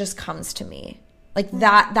it. It just comes to me. Like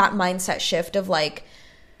that mindset shift of like,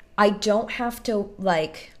 I don't have to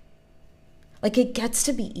like it gets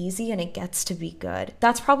to be easy and it gets to be good.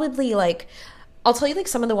 That's probably like, I'll tell you like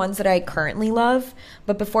some of the ones that I currently love.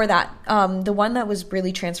 But before that, the one that was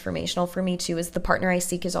really transformational for me too is the partner I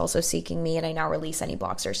seek is also seeking me, and I now release any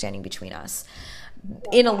blocks that are standing between us.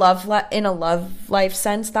 In a love life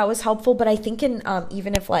sense, that was helpful. But I think in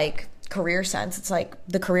even if like career sense, it's like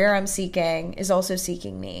the career I'm seeking is also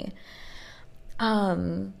seeking me.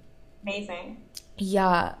 Amazing.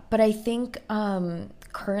 Yeah, but I think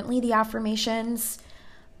currently the affirmations,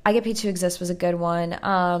 I get paid to exist was a good one.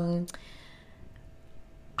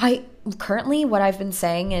 I currently, what I've been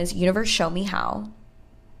saying is, universe, show me how.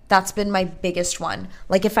 That's been my biggest one.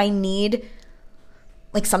 Like if I need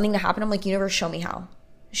like something to happen, I'm like, universe, show me how.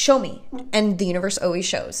 Show me. And the universe always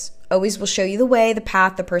shows. Always will show you the way, the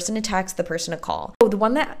path, the person to text, the person to call. Oh, the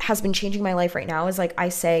one that has been changing my life right now is like, I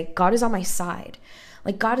say, God is on my side.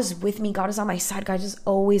 Like, God is with me. God is on my side. God is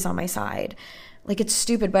always on my side. Like, it's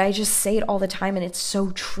stupid, but I just say it all the time, and it's so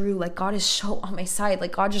true. Like, God is so on my side.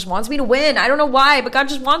 Like, God just wants me to win. I don't know why, but God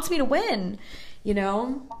just wants me to win, you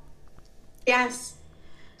know? Yes.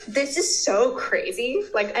 This is so crazy.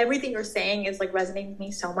 Like, everything you're saying is like resonating with me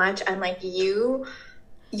so much. And like, your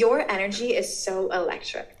energy is so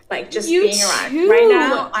electric. Like, just you being around too. Right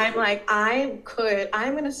now, I'm like, I'm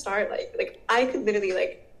going to start like I could literally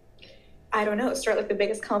like, I don't know, start like the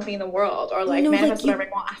biggest company in the world, or like manifest whatever I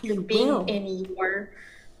want after being in your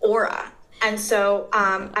aura. And so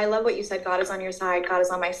I love what you said. God is on your side. God is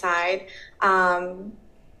on my side.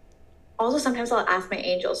 Also, sometimes I'll ask my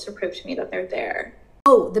angels to prove to me that they're there.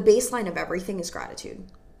 Oh, the baseline of everything is gratitude.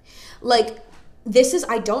 Like, this is,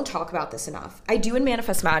 I don't talk about this enough. I do in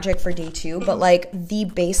Manifest Magic for day 2, but like the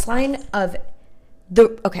baseline of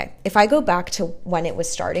okay, if I go back to when it was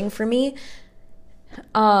starting for me,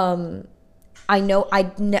 I know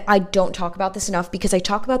I don't talk about this enough, because I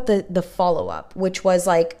talk about the follow-up, which was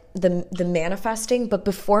like the manifesting. But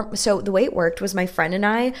before, so the way it worked was my friend and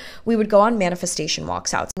I, we would go on manifestation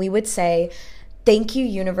walks out. We would say, thank you,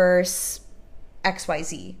 universe,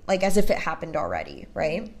 XYZ, like as if it happened already,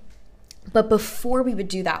 right? But before we would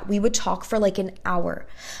do that, we would talk for like an hour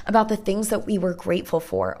about the things that we were grateful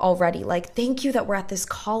for already. Like, thank you that we're at this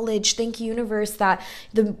college. Thank you, universe, that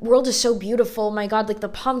the world is so beautiful. My God, like the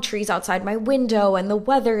palm trees outside my window and the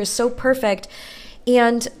weather is so perfect.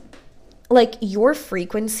 And like, your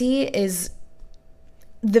frequency is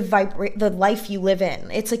the life you live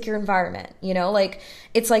in. It's like your environment, you know, like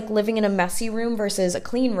it's like living in a messy room versus a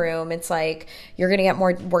clean room. It's like you're going to get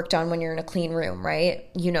more work done when you're in a clean room, right?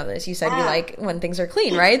 You know this. You said you like when things are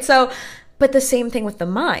clean, right? So, but the same thing with the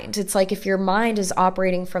mind. It's like if your mind is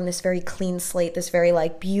operating from this very clean slate, this very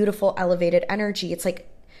like beautiful elevated energy, it's like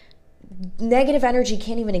negative energy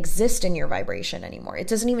can't even exist in your vibration anymore. It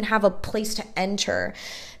doesn't even have a place to enter.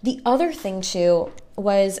 The other thing too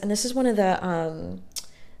was, and this is one of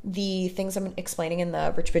the things I'm explaining in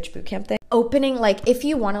the Rich Bitch Bootcamp thing, opening, like if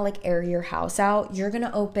you want to like air your house out, you're going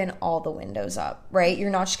to open all the windows up, right? You're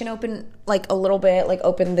not just going to open like a little bit, like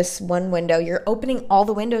open this one window. You're opening all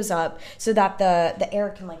the windows up so that the air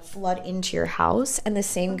can like flood into your house. And the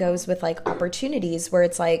same goes with like opportunities, where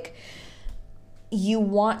it's like you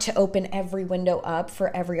want to open every window up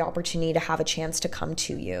for every opportunity to have a chance to come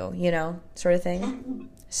to you, you know, sort of thing.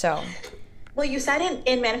 So Well, you said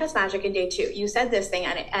in Manifest Magic in day 2, you said this thing,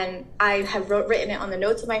 and I have written it on the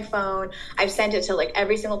notes of my phone. I've sent it to like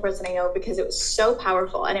every single person I know because it was so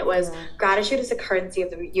powerful. And it was gratitude is the currency of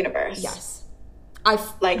the universe. Yes. I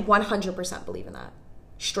like 100% believe in that.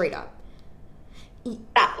 Straight up.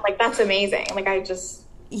 That's amazing. Like, I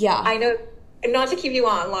know, not to keep you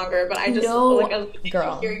on longer, but I just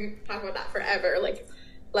girl, hear you talk about that forever.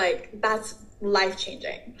 Like that's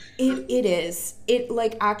life-changing. It is. It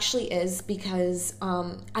like actually is, because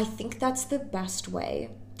I think that's the best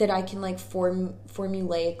way that I can like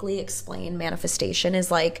formulaically explain manifestation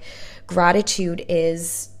is like gratitude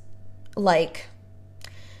is like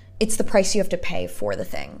it's the price you have to pay for the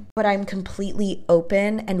thing. But I'm completely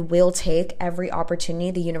open and will take every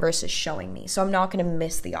opportunity the universe is showing me. So I'm not going to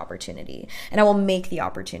miss the opportunity, and I will make the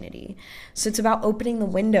opportunity. So it's about opening the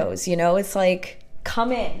windows, you know? It's like,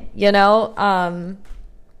 come in, you know?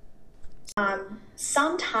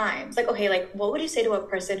 Sometimes, like, okay, like, what would you say to a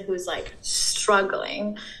person who's like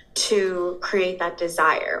struggling to create that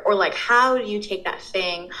desire? Or like, how do you take that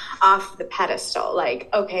thing off the pedestal? Like,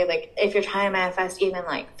 okay, like if you're trying to manifest even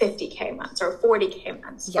like 50K months or 40K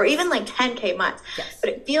months, or even like 10K months,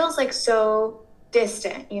 but it feels like so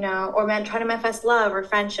distant, you know, or trying to manifest love or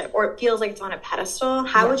friendship, or it feels like it's on a pedestal.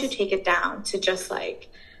 How would you take it down to just like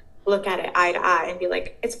look at it eye to eye and be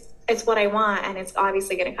like, it's what I want, and it's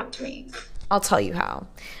obviously going to come to me? I'll tell you how.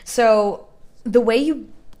 So the way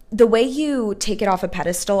you take it off a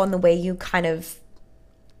pedestal, and the way you kind of,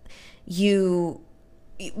 you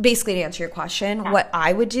basically, to answer your question, what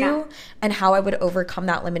I would do and how I would overcome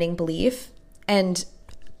that limiting belief and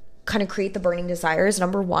kind of create the burning desires.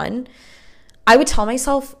 Number one, I would tell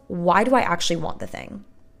myself, why do I actually want the thing?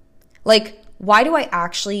 Like, why do I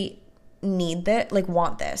actually need that? Like,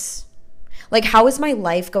 want this? Like, how is my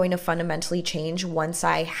life going to fundamentally change once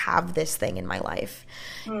I have this thing in my life?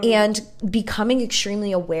 And becoming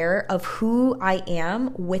extremely aware of who I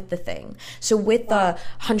am with the thing. So with the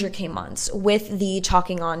 100K months, with the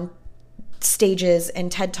talking on stages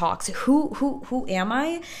and TED Talks, who am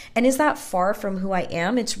I? And is that far from who I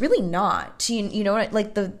am? It's really not. You know,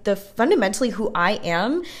 like the fundamentally who I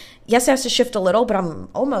am, yes, it has to shift a little, but I'm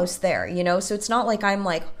almost there, you know? So it's not like I'm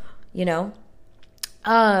like, you know,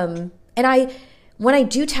 and when I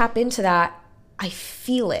do tap into that, I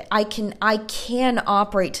feel it. I can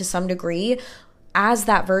operate to some degree as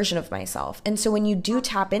that version of myself. And so when you do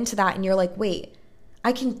tap into that and you're like, wait,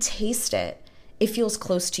 I can taste it. It feels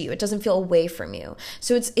close to you. It doesn't feel away from you.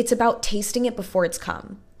 So it's about tasting it before it's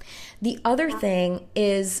come. The other thing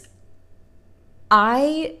is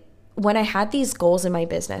when I had these goals in my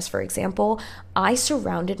business, for example, I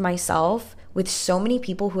surrounded myself with so many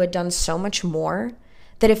people who had done so much more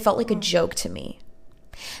that it felt like a joke to me.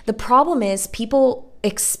 The problem is people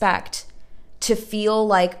expect to feel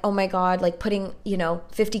like, oh my God, like putting,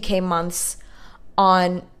 50K months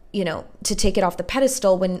on, to take it off the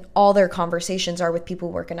pedestal when all their conversations are with people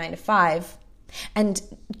who work a 9 to 5 and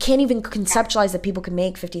can't even conceptualize that people can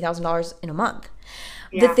make $50,000 in a month.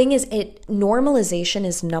 The thing is, normalization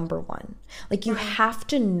is number one. Like, you have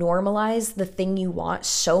to normalize the thing you want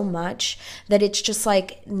so much that it's just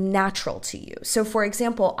like natural to you. So for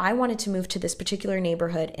example, I wanted to move to this particular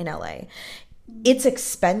neighborhood in LA. It's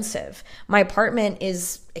expensive. My apartment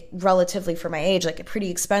is relatively, for my age, like pretty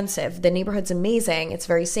expensive. The neighborhood's amazing. It's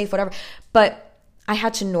very safe, whatever. But I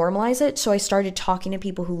had to normalize it. So I started talking to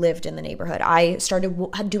people who lived in the neighborhood. I started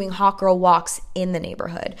doing hot girl walks in the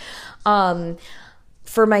neighborhood.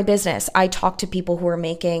 For my business, I talked to people who were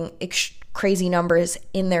making crazy numbers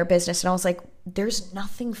in their business. And I was like, there's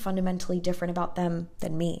nothing fundamentally different about them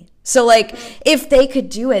than me. So like, if they could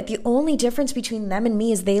do it, the only difference between them and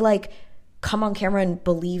me is they like come on camera and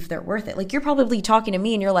believe they're worth it. Like, you're probably talking to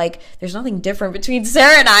me and you're like, there's nothing different between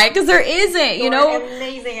Sarah and I, because there isn't, you know?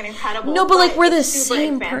 Amazing and incredible. No, but like, we're the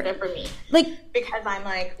same person for me. Like, because I'm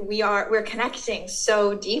like, we're connecting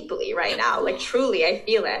so deeply right now. Like, truly, I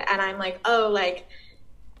feel it. And I'm like, oh, like,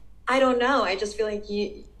 I don't know. I just feel like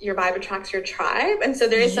your vibe attracts your tribe. And so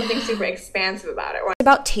there is something super expansive about it.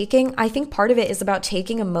 I think part of it is about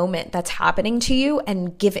taking a moment that's happening to you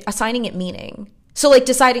and assigning it meaning. So like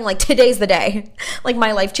deciding like today's the day, like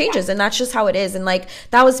my life changes and that's just how it is. And like,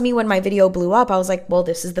 that was me when my video blew up. I was like, well,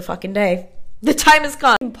 this is the fucking day. The time has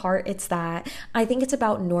come. In part, it's that I think it's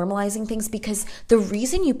about normalizing things, because the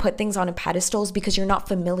reason you put things on a pedestal is because you're not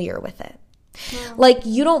familiar with it. Yeah. Like,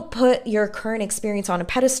 you don't put your current experience on a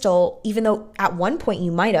pedestal, even though at one point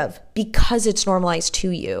you might have, because it's normalized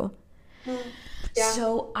to you. Yeah.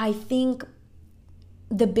 So I think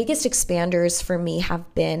the biggest expanders for me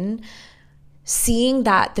have been seeing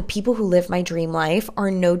that the people who live my dream life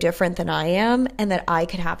are no different than I am, and that I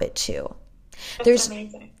could have it too. That's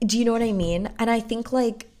amazing. Do you know what I mean? And I think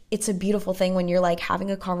like it's a beautiful thing when you're like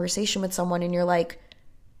having a conversation with someone and you're like,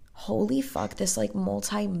 holy fuck, this like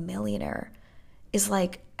multi-millionaire is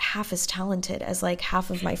like half as talented as like half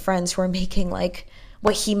of my friends who are making like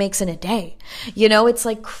what he makes in a day. You know, it's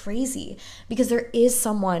like crazy because there is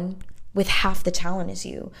someone with half the talent as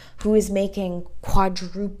you who is making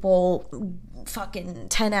quadruple fucking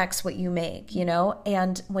 10x what you make, you know?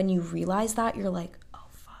 And when you realize that, you're like, oh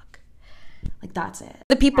fuck, like that's it.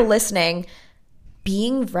 The people listening,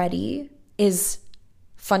 being ready is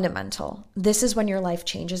fundamental. This is when your life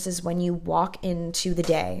changes, is when you walk into the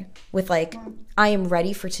day with like, I am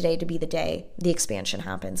ready for today to be the day the expansion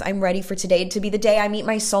happens. I'm ready for today to be the day I meet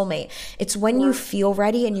my soulmate. It's when you feel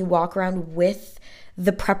ready and you walk around with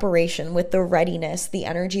the preparation, with the readiness, the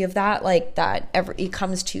energy of that, like that it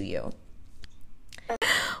comes to you.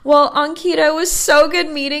 Well, Ankita, it was so good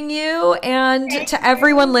meeting you. And to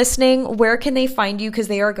everyone listening, where can they find you? Because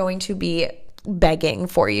they are going to be begging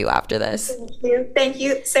for you after this. Thank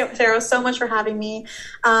you, Sarah, so much for having me.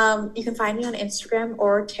 You can find me on Instagram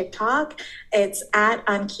or TikTok. It's at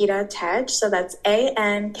Ankita Tej. So that's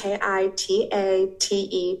ANKITATEJ.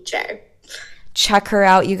 Check her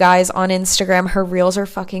out, you guys, on Instagram. Her reels are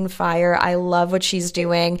fucking fire. I love what she's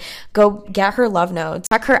doing. Go get her love notes.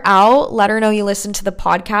 Check her out. Let her know you listen to the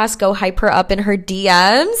podcast. Go hype her up in her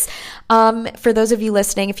DMs. For those of you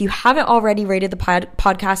listening, if you haven't already rated the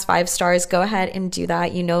podcast 5 stars, go ahead and do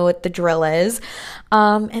that. You know what the drill is.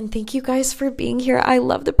 And thank you guys for being here. I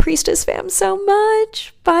love the Priestess fam so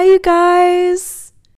much. Bye, you guys.